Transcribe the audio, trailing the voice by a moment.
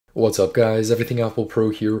What's up guys,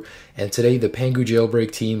 EverythingApplePro here, and today the Pangu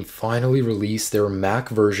jailbreak team finally released their Mac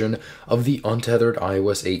version of the untethered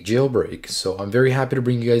iOS 8 jailbreak. So I'm very happy to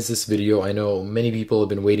bring you guys this video. I know many people have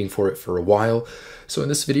been waiting for it for a while. So in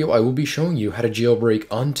this video I will be showing you how to jailbreak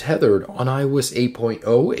untethered on iOS 8.0,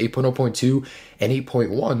 8.0.2, and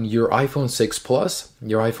 8.1 your iPhone 6 Plus,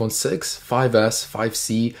 your iPhone 6, 5S,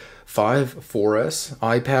 5C, 5, 4S,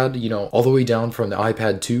 iPad, all the way down from the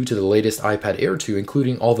iPad 2 to the latest iPad Air 2,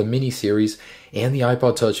 including all the mini series and the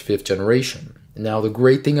iPod Touch 5th generation. Now, the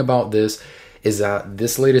great thing about this is that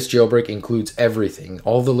this latest jailbreak includes everything,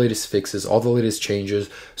 all the latest fixes, all the latest changes,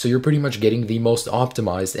 so you're pretty much getting the most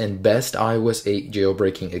optimized and best iOS 8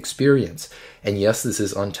 jailbreaking experience. And yes, this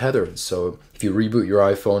is untethered, so if you reboot your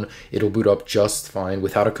iPhone, it'll boot up just fine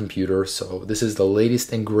without a computer, so this is the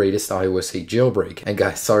latest and greatest iOS 8 jailbreak. And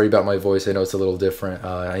guys, sorry about my voice, I know it's a little different,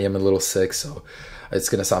 I am a little sick, so it's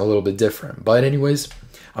gonna sound a little bit different. But anyways,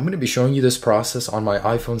 I'm going to be showing you this process on my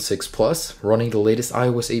iPhone 6 Plus, running the latest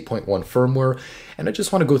iOS 8.1 firmware, and I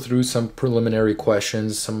just want to go through some preliminary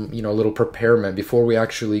questions, some, little preparement before we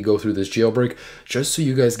actually go through this jailbreak, just so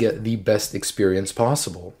you guys get the best experience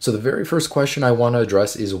possible. So the very first question I want to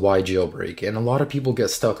address is why jailbreak, and a lot of people get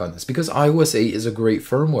stuck on this because iOS 8 is a great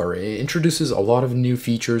firmware. It introduces a lot of new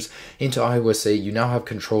features into iOS 8. You now have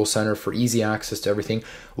Control Center for easy access to everything.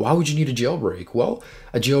 Why would you need a jailbreak? Well,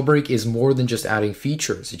 a jailbreak is more than just adding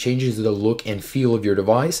features. It changes the look and feel of your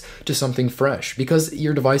device to something fresh because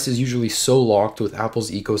your device is usually so locked with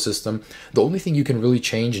Apple's ecosystem. The only thing you can really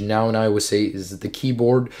change now in iOS 8 is the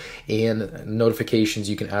keyboard and notifications.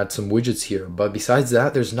 You can add some widgets here, but besides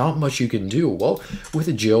that, there's not much you can do. Well, with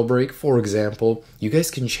a jailbreak, for example, you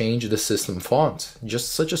guys can change the system font.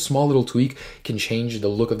 Just such a small little tweak can change the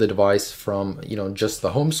look of the device from, just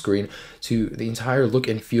the home screen to the entire look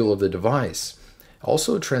and feel of the device.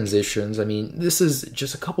 Also transitions, this is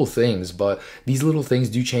just a couple things, but these little things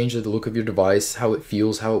do change the look of your device, how it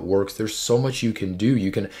feels, how it works. There's so much you can do.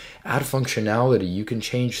 You can add functionality. You can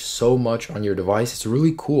change so much on your device. It's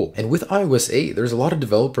really cool. And with iOS 8, there's a lot of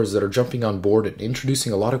developers that are jumping on board and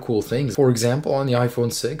introducing a lot of cool things. For example, on the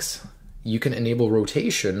iPhone 6, you can enable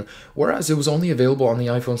rotation, whereas it was only available on the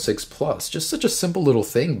iPhone 6 Plus. Just such a simple little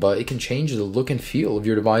thing, but it can change the look and feel of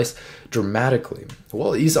your device dramatically.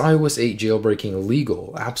 Well, is iOS 8 jailbreaking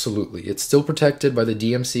legal? Absolutely. It's still protected by the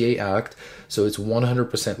DMCA Act, so it's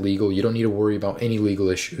 100% legal. You don't need to worry about any legal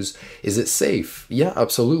issues. Is it safe? Yeah,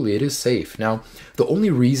 absolutely, it is safe. Now, the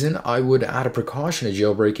only reason I would add a precaution to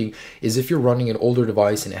jailbreaking is if you're running an older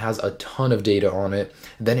device and it has a ton of data on it,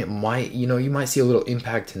 then it might, you might see a little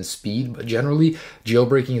impact in speed, but generally,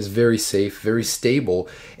 jailbreaking is very safe, very stable,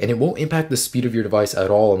 and it won't impact the speed of your device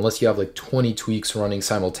at all unless you have like 20 tweaks running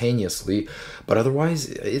simultaneously. But otherwise,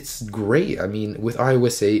 it's great. With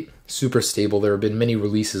iOS 8, super stable. There have been many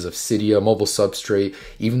releases of Cydia, Mobile Substrate,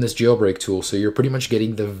 even this jailbreak tool, so you're pretty much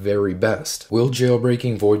getting the very best. Will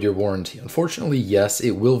jailbreaking void your warranty? Unfortunately, yes,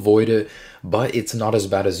 it will void it, but it's not as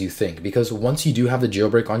bad as you think, because once you do have the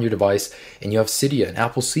jailbreak on your device and you have Cydia and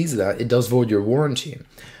Apple sees that, it does void your warranty.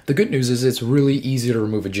 The good news is it's really easy to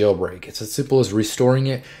remove a jailbreak. It's as simple as restoring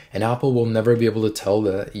it, and Apple will never be able to tell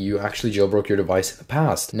that you actually jailbroke your device in the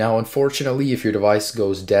past. Now, unfortunately, if your device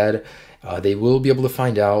goes dead, they will be able to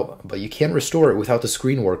find out, but you can't restore it without the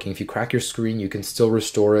screen working. If you crack your screen, you can still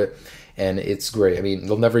restore it, and it's great.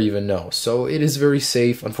 They'll never even know. So it is very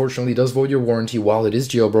safe. Unfortunately, it does void your warranty while it is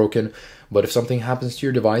jailbroken, but if something happens to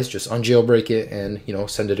your device, just unjailbreak it and,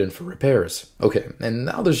 send it in for repairs. Okay, and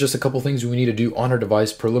now there's just a couple things we need to do on our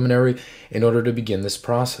device preliminary in order to begin this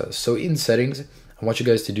process. So in settings, I want you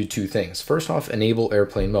guys to do two things. First off, enable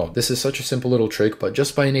airplane mode. This is such a simple little trick, but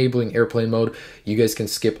just by enabling airplane mode, you guys can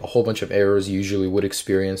skip a whole bunch of errors you usually would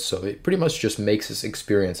experience, so it pretty much just makes this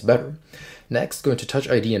experience better. Next, go into Touch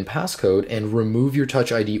ID and passcode and remove your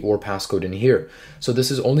Touch ID or passcode in here. So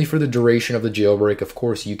this is only for the duration of the jailbreak. Of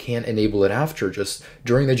course, you can't enable it after. Just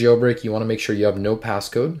during the jailbreak, you want to make sure you have no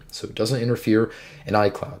passcode so it doesn't interfere. And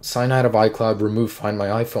iCloud. Sign out of iCloud, remove Find My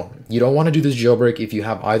iPhone. You don't want to do this jailbreak if you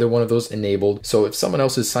have either one of those enabled. So if someone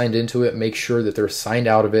else is signed into it, make sure that they're signed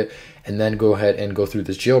out of it and then go ahead and go through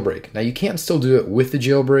this jailbreak. Now, you can still do it with the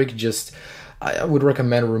jailbreak, I would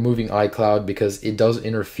recommend removing iCloud because it does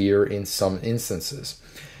interfere in some instances.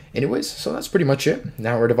 Anyways, so that's pretty much it.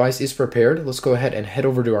 Now our device is prepared. Let's go ahead and head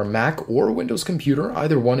over to our Mac or Windows computer.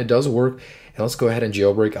 Either one, it does work. And let's go ahead and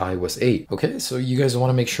jailbreak iOS 8. Okay, so you guys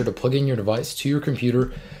want to make sure to plug in your device to your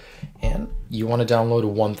computer and you want to download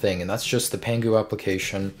one thing, and that's just the Pangu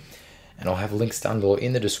application. And I'll have links down below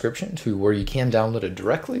in the description to where you can download it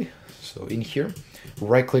directly. So in here,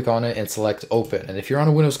 right click on it and select open. And if you're on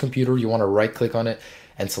a Windows computer, you want to right click on it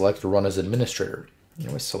and select run as administrator.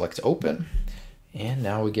 Anyways, select open. And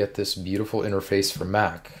now we get this beautiful interface for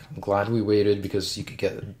Mac. I'm glad we waited because you could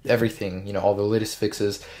get everything, all the latest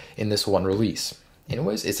fixes in this one release.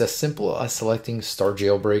 Anyways, it's as simple as selecting Start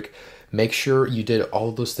Jailbreak. Make sure you did all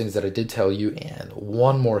of those things that I did tell you. And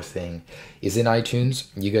one more thing is in iTunes,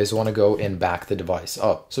 you guys want to go and back the device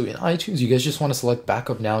up. So in iTunes, you guys just want to select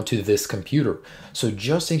backup now to this computer. So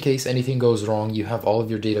just in case anything goes wrong, you have all of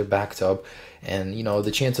your data backed up. And,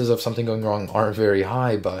 the chances of something going wrong aren't very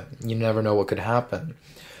high, but you never know what could happen.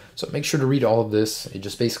 So make sure to read all of this. It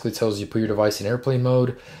just basically tells you put your device in airplane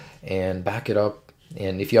mode and back it up.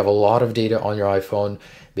 And if you have a lot of data on your iPhone,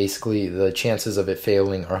 basically the chances of it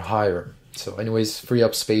failing are higher. So anyways, free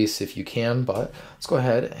up space if you can, but let's go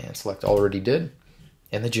ahead and select already did.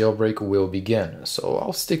 And the jailbreak will begin. So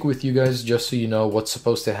I'll stick with you guys just so you know what's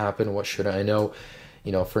supposed to happen, what should I know.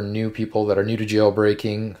 For new people that are new to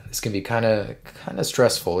jailbreaking, this can be kind of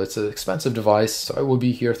stressful. It's an expensive device, so I will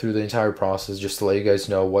be here through the entire process just to let you guys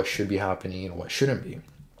know what should be happening and what shouldn't be.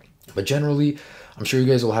 But generally, I'm sure you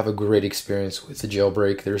guys will have a great experience with the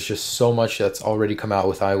jailbreak. There's just so much that's already come out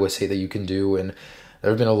with iOS 8 that you can do, and there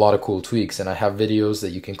have been a lot of cool tweaks, and I have videos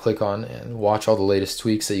that you can click on and watch all the latest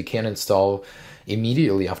tweaks that you can install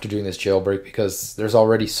immediately after doing this jailbreak because there's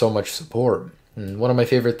already so much support. And one of my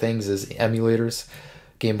favorite things is emulators.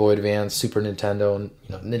 Game Boy Advance, Super Nintendo,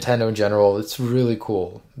 Nintendo in general. It's really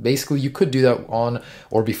cool. Basically, you could do that on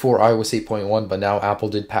or before iOS 8.1, but now Apple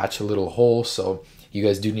did patch a little hole, so you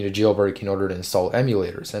guys do need a jailbreak in order to install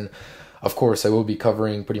emulators. And of course, I will be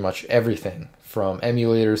covering pretty much everything from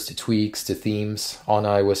emulators to tweaks to themes on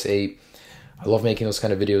iOS 8. I love making those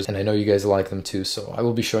kind of videos, and I know you guys like them too, so I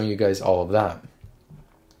will be showing you guys all of that.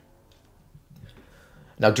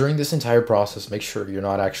 Now, during this entire process, make sure you're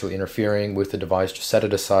not actually interfering with the device. Just set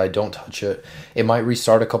it aside. Don't touch it. It might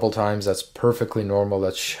restart a couple times. That's perfectly normal.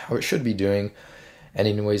 That's how it should be doing. And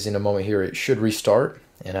anyways, in a moment here, it should restart.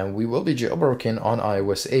 And we will be jailbroken on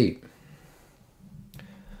iOS 8.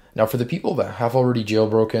 Now, for the people that have already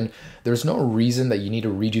jailbroken, there's no reason that you need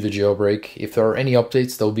to redo the jailbreak. If there are any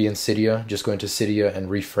updates, they'll be in Cydia. Just go into Cydia and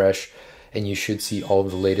refresh, and you should see all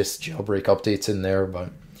of the latest jailbreak updates in there.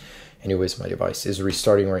 But anyways, my device is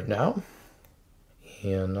restarting right now.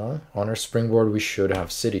 And on our springboard, we should have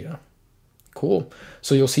Cydia. Cool.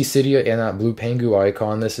 So you'll see Cydia and that blue Pangu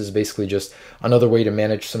icon. This is basically just another way to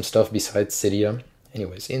manage some stuff besides Cydia.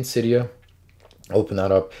 Anyways, in Cydia, open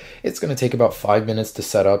that up. It's going to take about 5 minutes to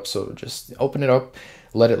set up. So just open it up,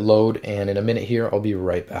 let it load. And in a minute here, I'll be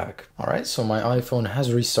right back. All right, so my iPhone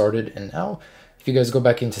has restarted. And now, if you guys go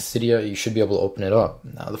back into Cydia, you should be able to open it up.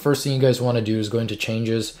 Now, the first thing you guys want to do is go into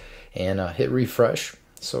Changes and hit refresh.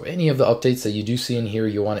 So any of the updates that you do see in here,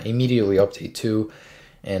 you want to immediately update to.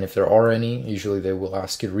 And if there are any, usually they will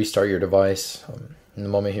ask you to restart your device. In the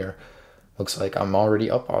moment here, looks like I'm already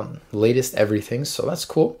up on latest everything, so that's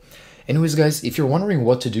cool. Anyways, guys, if you're wondering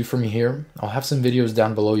what to do from here, I'll have some videos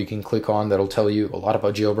down below you can click on that'll tell you a lot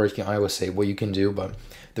about jailbreaking iOS 8, what you can do, but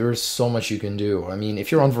there is so much you can do. I mean, if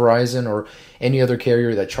you're on Verizon or any other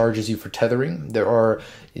carrier that charges you for tethering, there are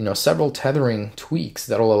several tethering tweaks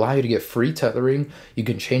that'll allow you to get free tethering. You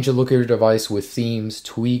can change the look of your device with themes,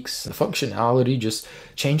 tweaks, the functionality, just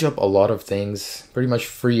change up a lot of things, pretty much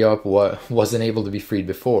free up what wasn't able to be freed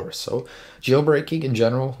before. So jailbreaking in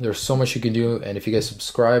general, there's so much you can do, and if you guys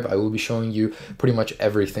subscribe, I will be showing you pretty much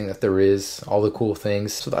everything that there is, all the cool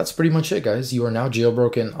things. So that's pretty much it, guys. You are now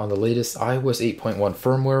jailbroken on the latest iOS 8.1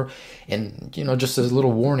 firmware, and just as a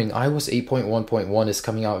little warning, iOS 8.1.1 is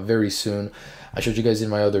coming out very soon. I showed you guys in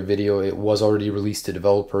my other video, it was already released to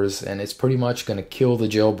developers, and it's pretty much going to kill the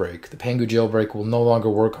jailbreak. The Pangu jailbreak will no longer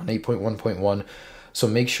work on 8.1.1, so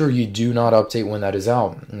make sure you do not update when that is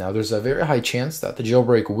out. Now, there's a very high chance that the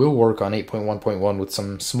jailbreak will work on 8.1.1 with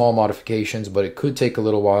some small modifications, but it could take a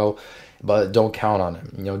little while, but don't count on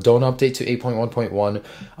it. Don't update to 8.1.1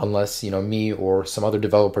 unless, me or some other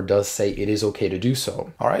developer does say it is okay to do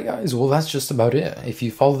so. All right, guys, well, that's just about it. If you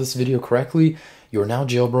follow this video correctly, you're now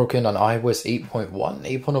jailbroken on iOS 8.1,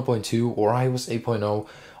 8.0.2, or iOS 8.0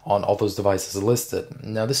 on all those devices listed.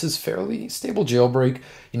 Now, this is fairly stable jailbreak.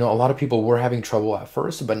 A lot of people were having trouble at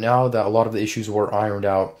first, but now that a lot of the issues were ironed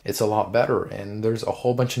out, it's a lot better. And there's a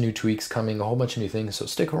whole bunch of new tweaks coming, a whole bunch of new things. So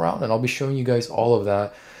stick around and I'll be showing you guys all of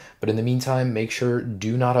that. But in the meantime, make sure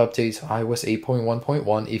do not update to iOS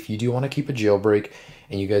 8.1.1 if you do want to keep a jailbreak,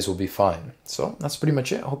 and you guys will be fine. So that's pretty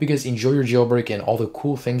much it. I hope you guys enjoy your jailbreak and all the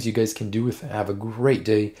cool things you guys can do with it. Have a great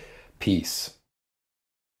day. Peace.